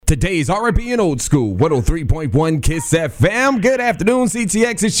Today's R&B and Old School, 103.1 Kiss FM. Good afternoon,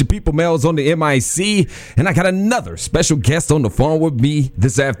 CTX. It's your people, Mel's on the MIC. And I got another special guest on the phone with me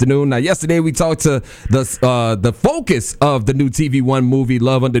this afternoon. Now, yesterday we talked to the focus of the new TV One movie,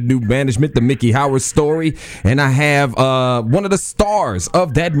 Love Under New Management, the Miki Howard story. And I have one of the stars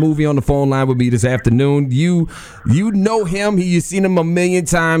of that movie on the phone line with me this afternoon. You know him. You've seen him a million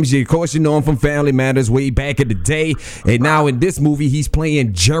times. Of course, you know him from Family Matters way back in the day. And now in this movie, he's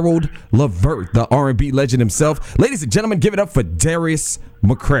playing Gerald Levert, the R&B legend himself. Ladies and gentlemen, give it up for Darius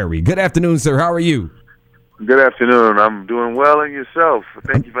McCrary. Good afternoon, sir. How are you? Good afternoon. I'm doing well, and yourself.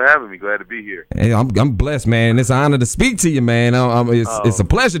 Thank you for having me. Glad to be here. Hey, I'm blessed, man. It's an honor to speak to you, man. It's a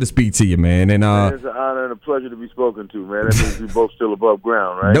pleasure to speak to you, man. And it's an honor and a pleasure to be spoken to, man. That means we both still above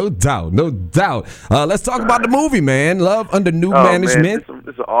ground, right? No doubt, no doubt. Let's talk about the movie, man. Love Under New Management. Man,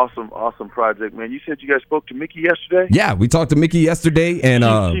 it's an awesome project, man. You said you guys spoke to Miki yesterday? Yeah, we talked to Miki yesterday, and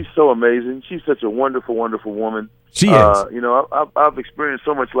she's so amazing. She's such a wonderful, wonderful woman. She is. You know, I've experienced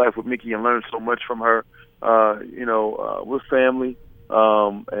so much life with Miki and learned so much from her. We're family,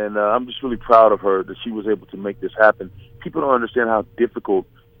 and I'm just really proud of her that she was able to make this happen. People don't understand how difficult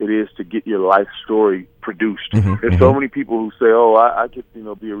it is to get your life story produced. There's so many people who say, "Oh, I could,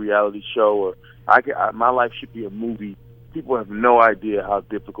 be a reality show, or my life should be a movie." People have no idea how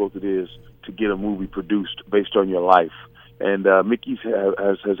difficult it is to get a movie produced based on your life. And Miki's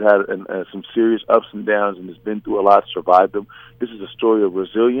has had some serious ups and downs, and has been through a lot, survived them. This is a story of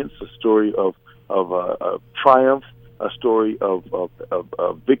resilience, a story of triumph, a story of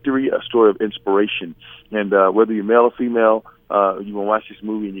victory, a story of inspiration. And whether you're male or female, you're going to watch this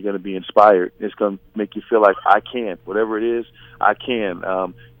movie and you're going to be inspired. It's going to make you feel like, I can. Whatever it is, I can.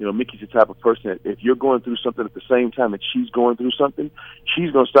 Miki's the type of person that if you're going through something at the same time that she's going through something,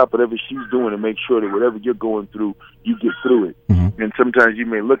 she's going to stop whatever she's doing and make sure that whatever you're going through, you get through it. And sometimes you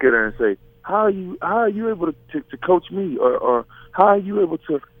may look at her and say, how are you able to coach me? Or how are you able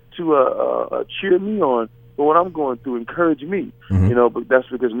to cheer me on for what I'm going through, encourage me, but that's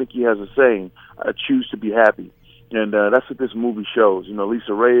because Miki has a saying, I choose to be happy. And that's what this movie shows.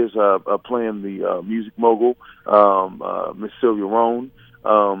 Lisa Ray is playing the music mogul, Miss Sylvia Rohn.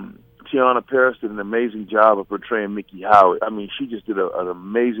 Tiana Paris did an amazing job of portraying Miki Howard. I mean, she just did an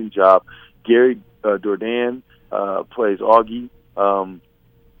amazing job. Gary Dourdan plays Augie, from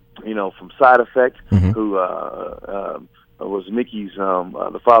Side Effect, who was Miki's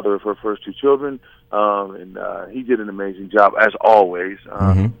the father of her first two children, and he did an amazing job as always.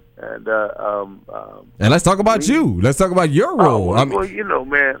 And let's talk about you. Let's talk about your role.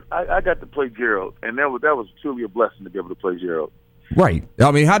 Man, I got to play Gerald, and that was truly a blessing to be able to play Gerald. Right.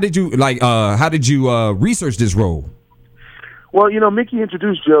 I mean, how did you research this role? Well, Miki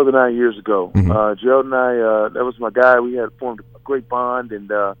introduced Gerald and I years ago. Gerald and I, that was my guy. We had formed a great bond,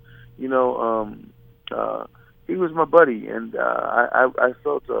 and he was my buddy, and I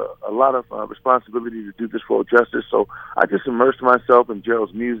felt a lot of responsibility to do this full justice. So I just immersed myself in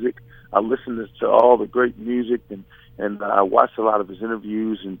Gerald's music. I listened to all the great music, and I watched a lot of his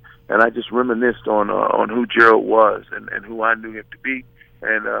interviews, and I just reminisced on who Gerald was and who I knew him to be.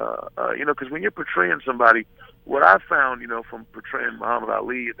 And because when you're portraying somebody, what I found, from portraying Muhammad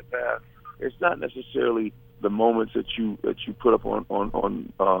Ali in the past, it's not necessarily the moments that you put up on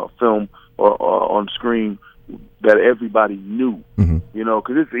film or on screen that everybody knew,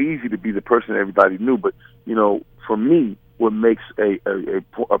 because it's easy to be the person that everybody knew. But, for me, what makes a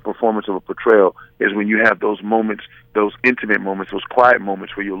performance of a portrayal is when you have those moments, those intimate moments, those quiet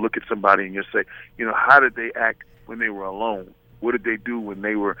moments where you'll look at somebody and you'll say, how did they act when they were alone? What did they do when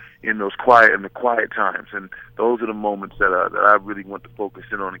they were in the quiet times? And those are the moments that I really want to focus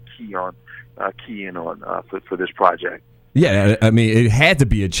in on and key in on for this project. Yeah, I mean, it had to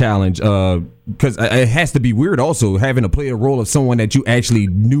be a challenge because it has to be weird also having to play a role of someone that you actually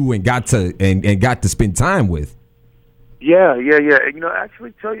knew and got to spend time with. Yeah. And,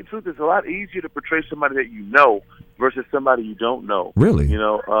 actually, tell you the truth, it's a lot easier to portray somebody that you know versus somebody you don't know. Really?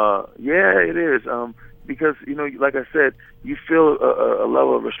 Yeah, it is. Because, like I said, you feel a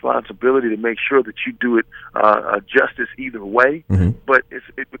level of responsibility to make sure that you do it justice either way, but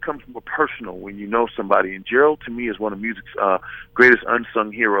it becomes more personal when you know somebody. And Gerald, to me, is one of music's greatest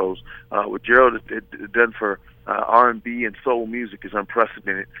unsung heroes. What Gerald has done for R&B and soul music is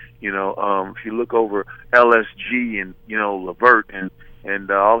unprecedented. If you look over LSG and, Levert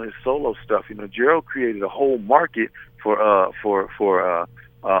and all his solo stuff, Gerald created a whole market for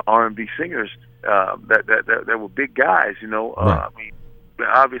R&B singers that were big guys, Right. I mean,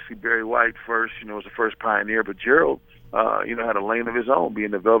 obviously Barry White first, was the first pioneer, but Gerald, had a lane of his own,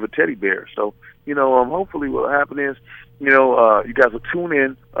 being the Velvet Teddy Bear. So, hopefully what will happen is, you guys will tune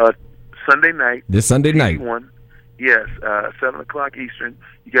in Sunday night. This Sunday night. TV1. Yes, 7 o'clock Eastern.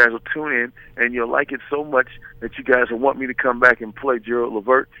 You guys will tune in, and you'll like it so much that you guys will want me to come back and play Gerald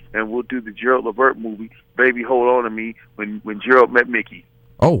Levert, and we'll do the Gerald Levert movie, Baby Hold On to Me, when Gerald met Mickey.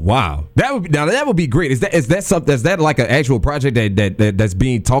 Oh wow, that would be great. Is that something? Is that like an actual project that's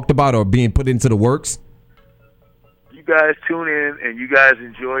being talked about or being put into the works? You guys tune in, and you guys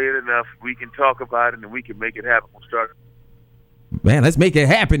enjoy it enough. We can talk about it, and we can make it happen. We'll start. Man, let's make it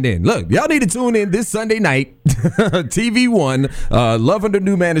happen then. Look, y'all need to tune in this Sunday night, TV1, Love Under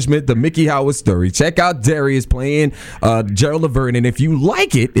New Management, the Mickey Howard story. Check out Darius playing Gerald Levert, and if you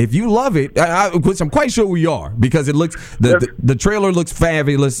like it, if you love it, which I'm quite sure we are, because it looks the trailer looks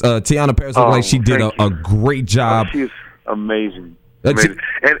fabulous. Teyonah Parris looks like she did a great job. She's amazing. Amazing.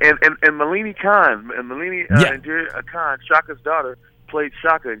 And Malini Khan, Khan, Shaka's daughter, played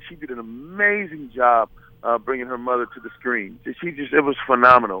Shaka, and she did an amazing job. Bringing her mother to the screen. It was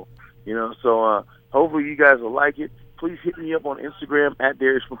phenomenal, so hopefully you guys will like it. Please hit me up on Instagram at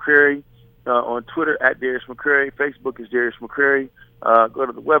Darius McCrary, on Twitter at Darius McCrary, Facebook is Darius McCrary. Go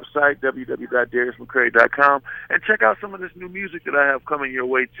to the website, www.dariusmccrary.com, and check out some of this new music that I have coming your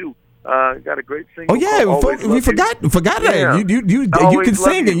way too. Got a great single. Oh yeah, we forgot that. You can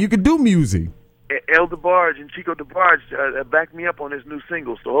sing and you can do music. El DeBarge and Chico DeBarge backed me up on this new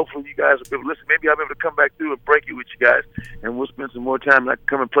single, so hopefully you guys will be able to listen. Maybe I'll be able to come back through and break it with you guys, and we'll spend some more time, and I can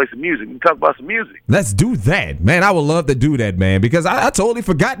come and play some music and talk about some music. Let's do that, man. I would love to do that, man, because I totally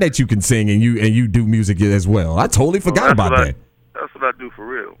forgot that you can sing and you do music as well. I totally forgot about that. That's what I do for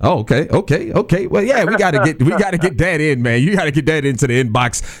real. Oh, okay. Well, yeah, we gotta get that in, man. You gotta get that into the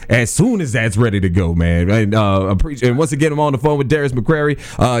inbox as soon as that's ready to go, man. And and once again, I'm on the phone with Darius McCrary.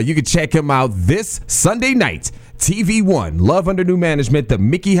 You can check him out this Sunday night. TV1, Love Under New Management, the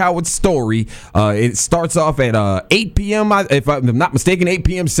Mickey Howard story. It starts off at 8 p.m., if I'm not mistaken, 8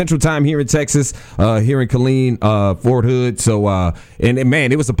 p.m. Central Time here in Texas, here in Killeen, Fort Hood. So, and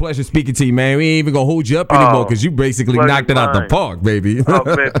man, it was a pleasure speaking to you, man. We ain't even going to hold you up anymore because you basically knocked it out the park, baby. Oh,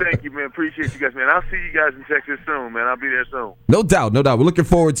 man, thank you, man. Appreciate you guys, man. I'll see you guys in Texas soon, man. I'll be there soon. No doubt. We're looking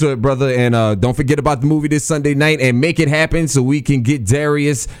forward to it, brother. And don't forget about the movie this Sunday night and make it happen so we can get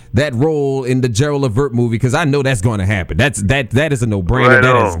Darius that role in the Gerald Levert movie, because I know that's going to happen. That is a no-brainer. Right,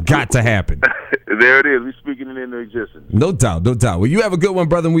 that has got to happen. There it is. We're speaking it into existence. No doubt. Well, you have a good one,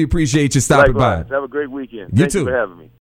 brother, and we appreciate you stopping by. Have a great weekend. You Thank too. you for having me.